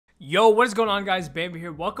Yo, what is going on, guys? Bambe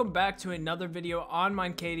here. Welcome back to another video on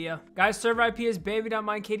Minecadia. Guys, server IP is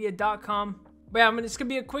bambe.minecadia.com. But yeah, it's gonna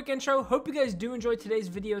be a quick intro. Hope you guys do enjoy today's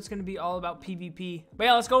video. It's gonna be all about PvP. But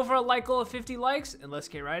yeah, let's go for a like goal of 50 likes and let's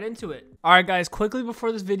get right into it. Alright guys, quickly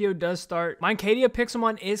before this video does start, Minecadia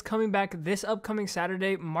Pixelmon is coming back this upcoming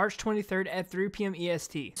Saturday, March 23rd at 3 p.m.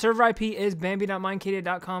 EST. Server IP is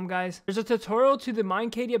bambe.minecadia.com, guys. There's a tutorial to the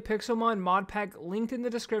Minecadia Pixelmon mod pack linked in the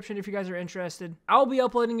description if you guys are interested. I'll be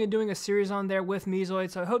uploading and doing a series on there with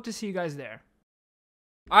Mezoid, so I hope to see you guys there.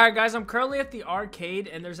 Alright guys, I'm currently at the arcade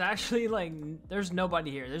and there's actually there's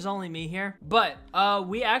nobody here. There's only me here. But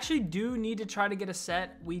we actually do need to try to get a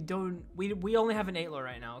set. We only have an 8-lore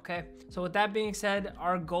right now, okay? So with that being said,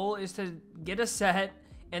 our goal is to get a set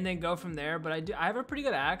and then go from there. But I have a pretty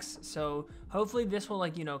good axe, so hopefully this will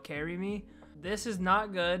carry me. This is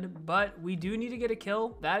not good, but we do need to get a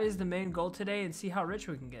kill. That is the main goal today and see how rich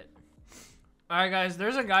we can get. Alright guys,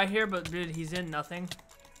 there's a guy here, but dude, he's in nothing.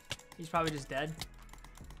 He's probably just dead.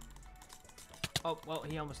 Oh, well,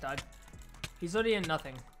 he almost died. He's literally in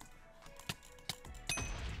nothing.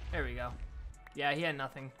 There we go. Yeah, he had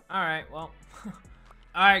nothing. Alright, well.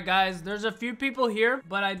 Alright, guys. There's a few people here,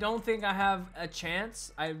 but I don't think I have a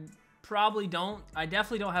chance. I probably don't. I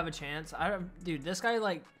definitely don't have a chance. Dude, this guy,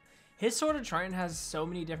 his Sword of Triton has so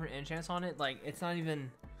many different enchants on it. It's not even...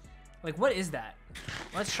 what is that?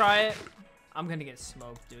 Let's try it. I'm gonna get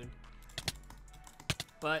smoked, dude.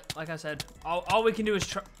 But like I said, all we can do is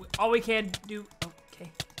try. All we can do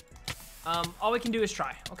is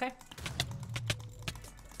try. Okay.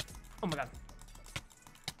 Oh my god.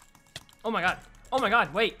 Oh my god. Oh my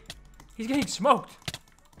god. Wait. He's getting smoked.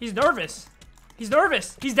 He's nervous. He's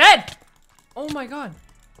nervous. He's dead. Oh my god.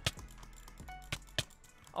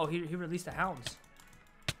 Oh, he released the hounds.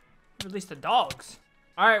 He released the dogs.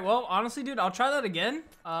 All right. Well, honestly, dude, I'll try that again.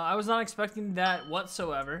 I was not expecting that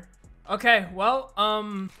whatsoever. Okay, well,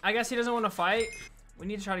 I guess he doesn't want to fight. We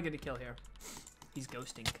need to try to get a kill here. He's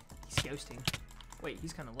ghosting. He's ghosting. Wait,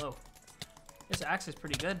 he's kind of low. This axe is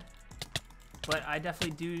pretty good. But I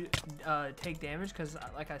definitely do take damage because,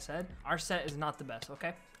 like I said, our set is not the best,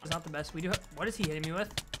 okay? It's not the best. We do. What is he hitting me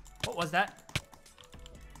with? What was that?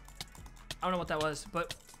 I don't know what that was,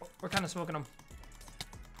 but we're kind of smoking him.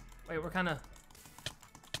 Wait, we're kind of...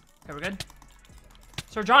 Okay, we're good?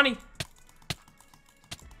 Sir Johnny!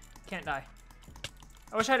 Can't die.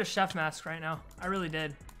 I wish I had a chef mask right now. I really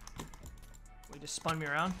did. He just spun me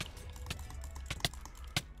around.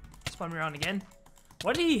 Spun me around again.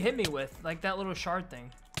 What did he hit me with? That little shard thing.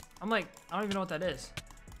 I don't even know what that is.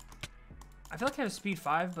 I feel like I have speed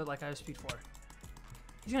 5, but I have speed 4.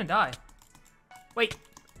 He's gonna die. Wait.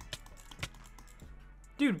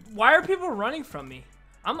 Dude, why are people running from me?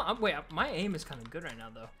 Wait, my aim is kind of good right now,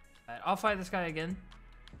 though. All right, I'll fight this guy again.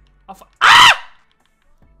 Ah!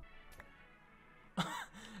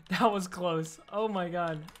 That was close. Oh my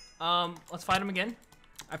god. Let's fight him again.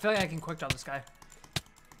 I feel like I can quick draw this guy.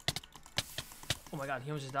 Oh my god,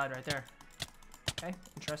 he almost just died right there. Okay,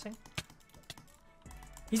 interesting.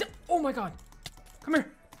 Oh my god. Come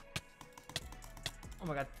here. Oh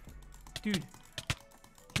my god. Dude.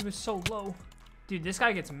 He was so low. Dude, this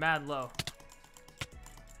guy gets mad low.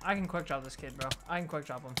 I can quick drop this kid, bro. I can quick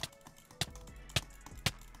drop him.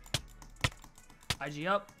 IG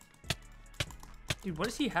up. Dude, what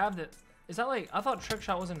does he have that... Is that I thought trick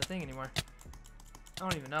shot wasn't a thing anymore. I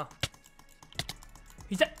don't even know.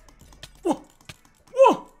 He's dead. Whoa!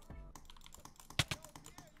 Whoa!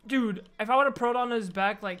 Dude, if I would have pro'd on his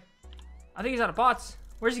back, I think he's out of pots.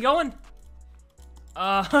 Where's he going?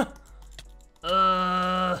 Oh,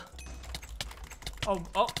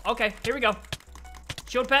 okay. Here we go.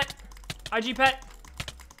 Shield pet. IG pet.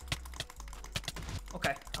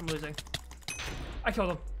 Okay, I'm losing. I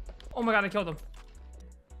killed him. Oh my god, I killed him.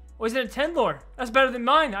 Oh, he's at a 10 lore. That's better than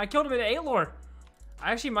mine. I killed him at an 8 lore.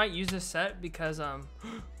 I actually might use this set because, okay,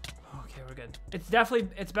 we're good.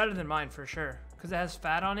 It's better than mine for sure because it has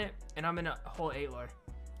fat on it and I'm in a whole 8 lore.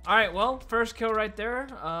 All right, well, first kill right there.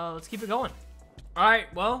 Let's keep it going. All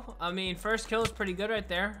right, well, first kill is pretty good right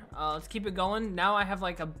there. Let's keep it going. Now I have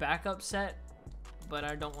a backup set, but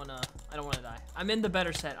I don't want to die. I'm in the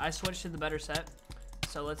better set. I switched to the better set.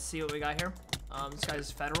 So let's see what we got here. This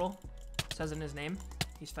guy's federal. It says in his name.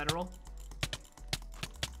 He's federal.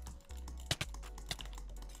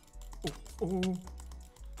 Oh.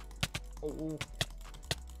 Oh.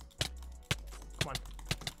 Come on.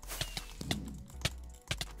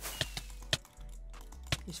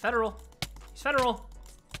 He's federal. He's federal.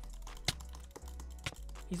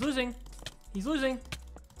 He's losing. He's losing.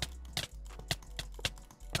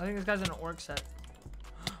 I think this guy's in an orc set.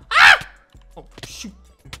 Ah! Oh, shoot.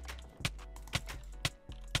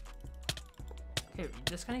 Okay,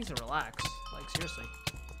 this guy needs to relax. Like, seriously.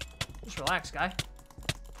 Just relax, guy.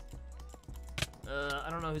 I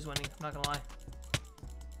don't know who's winning. I'm not gonna lie.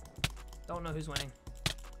 Don't know who's winning.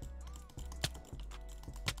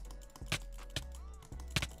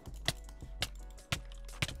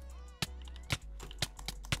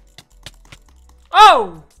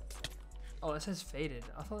 Oh! Oh, it says faded.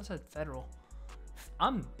 I thought it said federal.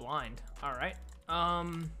 I'm blind. All right.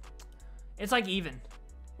 It's like even.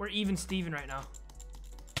 We're even Steven right now.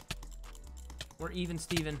 We're even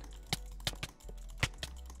Steven.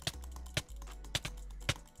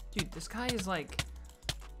 Dude, this guy is like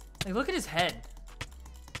look at his head.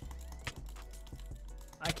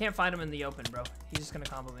 I can't fight him in the open, bro. He's just gonna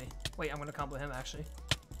combo me. Wait, I'm gonna combo him actually.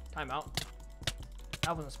 Timeout.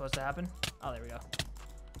 That wasn't supposed to happen. Oh, there we go.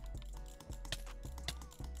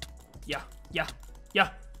 Yeah, yeah, yeah.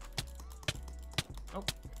 Oh,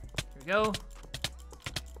 here we go.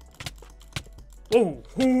 Whoa,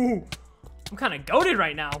 whoa. I'm kind of goated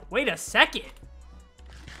right now. Wait a second.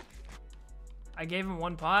 I gave him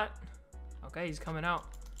one pot. Okay, he's coming out.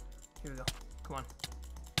 Here we go. Come on.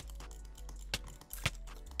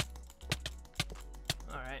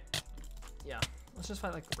 Alright. Yeah. Let's just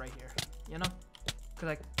fight like right here. You know? Because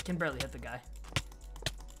I can barely hit the guy.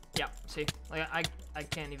 Yeah, see? Like I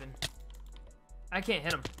can't even. I can't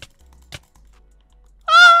hit him.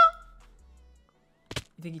 Ah!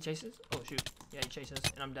 You think he chases? Oh shoot. Yeah, he chases,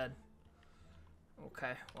 and I'm dead.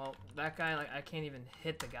 Okay, well, that guy, like, I can't even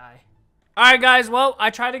hit the guy. Alright, guys, well, I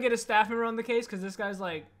tried to get a staff member on the case, because this guy's,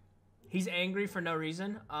 like, he's angry for no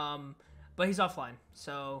reason, but he's offline,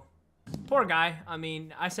 so, poor guy. I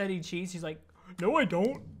mean, I said he cheats, he's like, no, I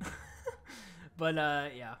don't. But,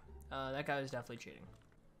 yeah, that guy was definitely cheating.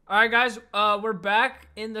 Alright, guys, we're back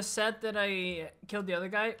in the set that I killed the other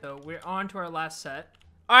guy, so we're on to our last set.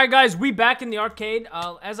 Alright, guys, we back in the arcade.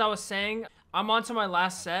 As I was saying, I'm on to my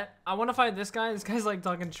last set. I want to fight this guy. This guy's like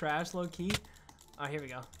talking trash, low key. All right, here we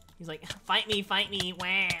go. He's like, fight me,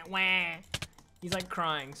 wah, wah. He's like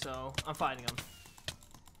crying, so I'm fighting him.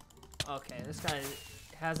 Okay, this guy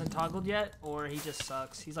hasn't toggled yet, or he just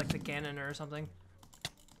sucks. He's like the cannoner or something.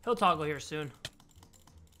 He'll toggle here soon.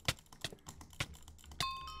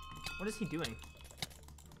 What is he doing?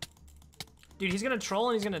 Dude, he's gonna troll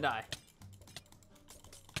and he's gonna die.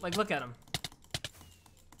 Like, look at him.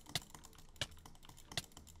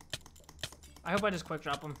 I hope I just quick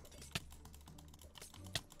drop him.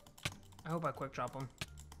 I hope I quick drop him.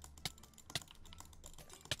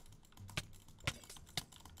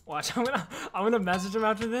 Watch, I'm gonna message him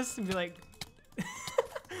after this and be like,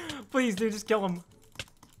 please, dude, just kill him.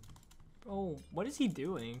 Oh, what is he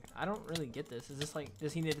doing? I don't really get this. Is this like,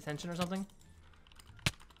 does he need attention or something?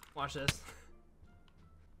 Watch this.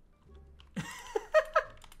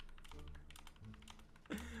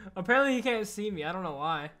 Apparently he can't see me. I don't know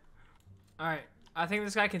why. Alright, I think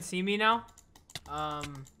this guy can see me now. I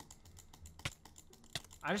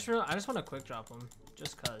just want to quick drop him,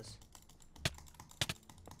 just cause.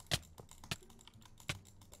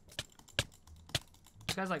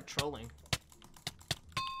 This guy's like trolling.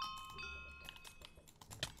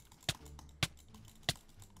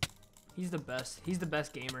 He's the best. He's the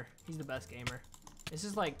best gamer. He's the best gamer. This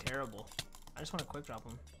is like terrible. I just want to quick drop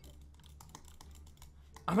him.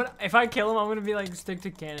 If I kill him, I'm gonna be like stick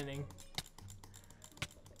to cannoning.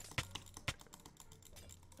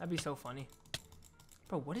 That'd be so funny.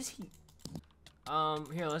 Bro, what is he?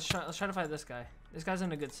 Here, let's try to fight this guy. This guy's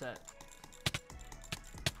in a good set.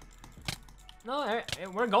 No,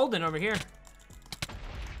 we're golden over here.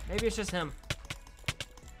 Maybe it's just him.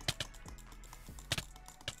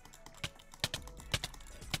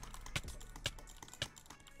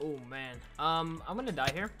 Oh man. I'm gonna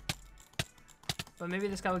die here. But maybe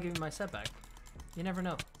this guy will give me my setback. You never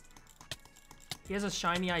know. He has a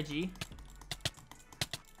shiny IG.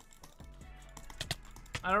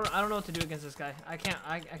 I don't know what to do against this guy. I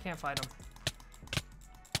can't fight him.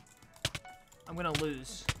 I'm gonna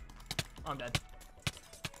lose. Oh, I'm dead.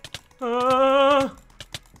 Oh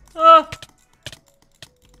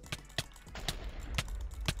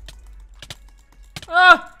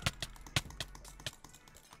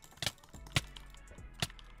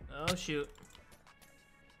shoot.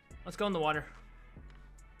 Let's go in the water.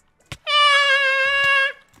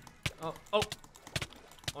 Oh, oh.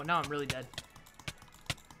 Oh, now I'm really dead.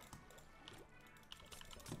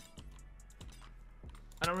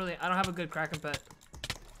 I don't have a good Kraken pet.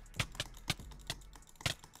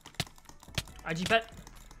 IG pet.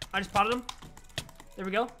 I just potted him. There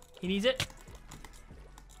we go. He needs it.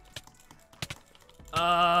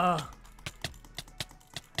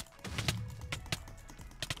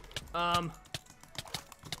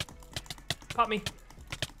 Pop me.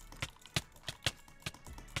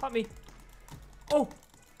 Pop me. Oh.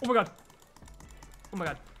 Oh my god. Oh my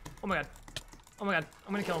god. Oh my god. Oh my god.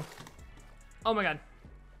 I'm gonna kill him. Oh my god.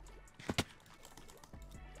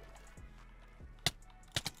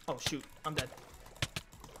 Oh shoot. I'm dead.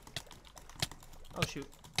 Oh shoot.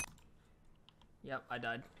 Yep, I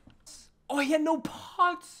died. Oh, he had no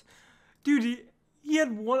pots. Dude, he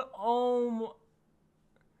had one. Oh.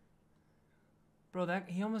 Bro,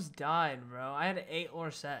 he almost died, bro. I had an 8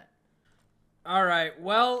 ore set. All right.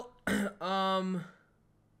 Well,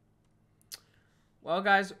 well,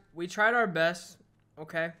 guys, we tried our best.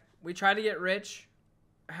 Okay, we tried to get rich.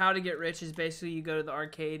 How to get rich is basically you go to the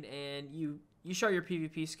arcade and you show your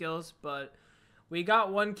PvP skills. But we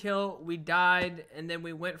got 1 kill. We died, and then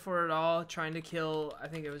we went for it all, trying to kill. I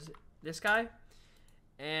think it was this guy,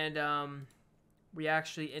 and we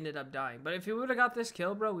actually ended up dying. But if we would have got this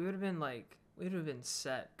kill, bro, we would have been like. We would have been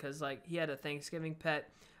set, because like he had a Thanksgiving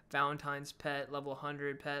pet, Valentine's pet, level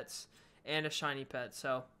 100 pets, and a shiny pet.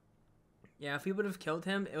 So yeah, if we would have killed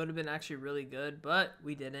him, it would have been actually really good, but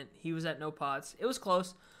we didn't. He was at no pots. It was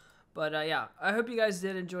close, but yeah, I hope you guys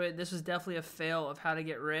did enjoy it. This was definitely a fail of how to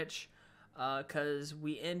get rich, because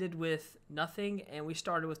we ended with nothing and we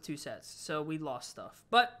started with 2 sets, so we lost stuff.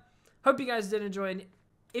 But hope you guys did enjoy it.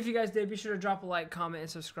 If you guys did, be sure to drop a like, comment,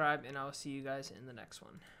 and subscribe, and I will see you guys in the next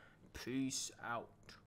one. Peace out.